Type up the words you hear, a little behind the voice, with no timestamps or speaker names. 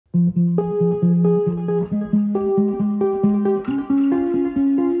Hello,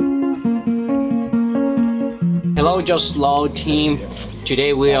 Just Law team.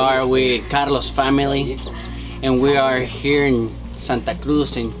 Today we are with Carlos' family, and we are here in Santa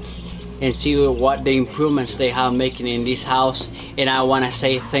Cruz and see what the improvements they have making in this house. And I want to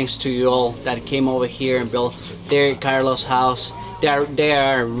say thanks to you all that came over here and built their Carlos' house. They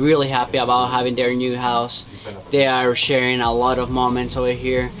are really happy about having their new house. They are sharing a lot of moments over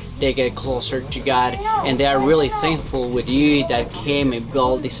here. They get closer to God, and they are really thankful with you that came and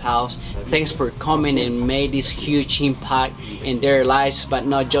built this house. Thanks for coming and made this huge impact in their lives, but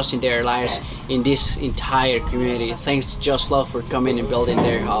not just in their lives, in this entire community. Thanks Just Love for coming and building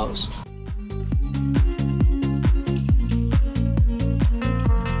their house.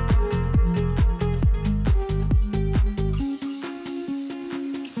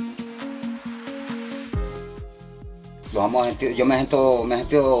 Yo me siento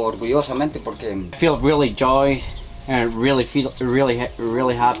orgullosamente porque I feel really joy and really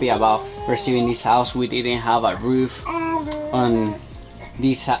happy about receiving this house. We didn't have a roof on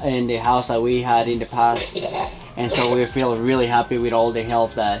this in the house that we had in the past, and so we feel really happy with all the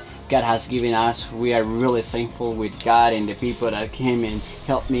help that God has given us. We are really thankful with God and the people that came and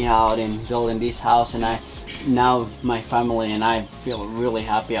helped me out in building this house, and now my family and I feel really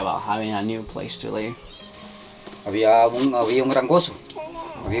happy about having a new place to live. había un gran gozo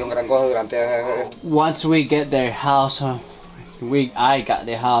durante. Once we get their house, I got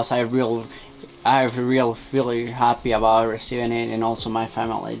the house. I really feel happy about receiving it, and also my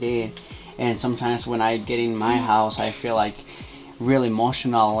family did. And sometimes when I get in my house, I feel like really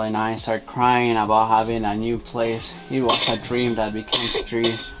emotional, and I start crying about having a new place. It was a dream that becomes a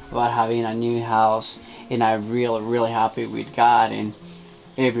dream about having a new house, and I'm really happy with God and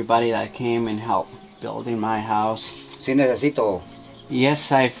everybody that came and helped building my house. Sí necesito.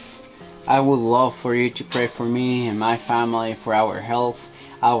 Yes, I would love for you to pray for me and my family, for our health,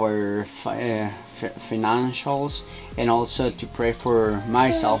 our financials, and also to pray for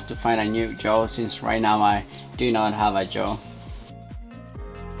myself to find a new job, since right now I do not have a job.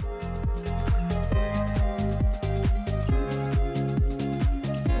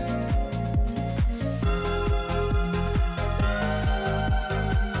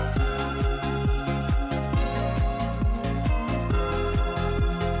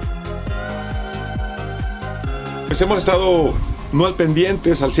 Pues hemos estado no al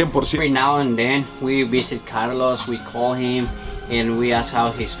pendientes al 100%. Every now and then we visit Carlos, we call him, and we ask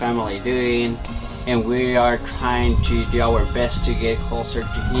how his family doing, and we are trying to do our best to get closer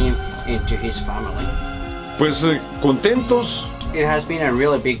to him and to his family. Pues contentos. It has been a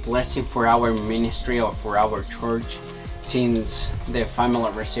really big blessing for our ministry or for our church since the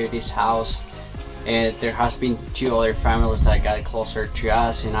family received this house. And there has been 2 other families that got closer to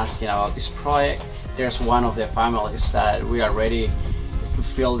us and asking about this project. There's one of the families that we already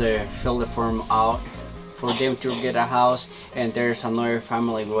fill the form out for them to get a house, and there's another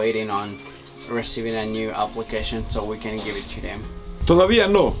family waiting on receiving a new application so we can give it to them. Todavía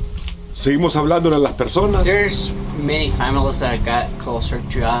no. Seguimos hablando a las personas. There's many families that got closer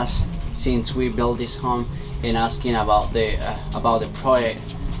to us since we built this home and asking about the project.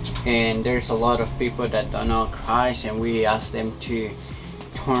 And there's a lot of people that don't know Christ, and we ask them to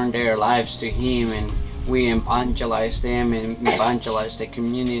turn their lives to Him, and we evangelize them and evangelize the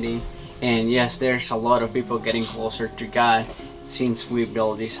community. And yes, there's a lot of people getting closer to God since we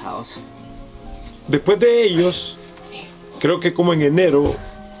built this house. Después de ellos, creo que como en enero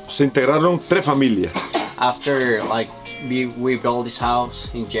se integraron 3 familias. After we built this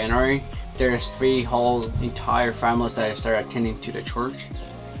house in January, there's 3 whole entire families that start attending to the church.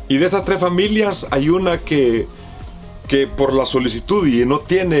 Y de esas 3 familias hay una que por la solicitud y no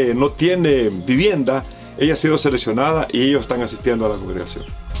tiene vivienda, ella ha sido seleccionada y ellos están asistiendo a la congregación.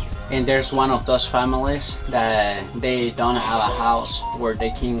 And there's one of those families that they don't have a house where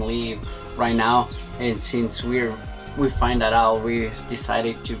they can live right now, and since we find that out, we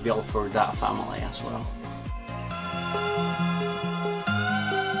decided to build for that family as well.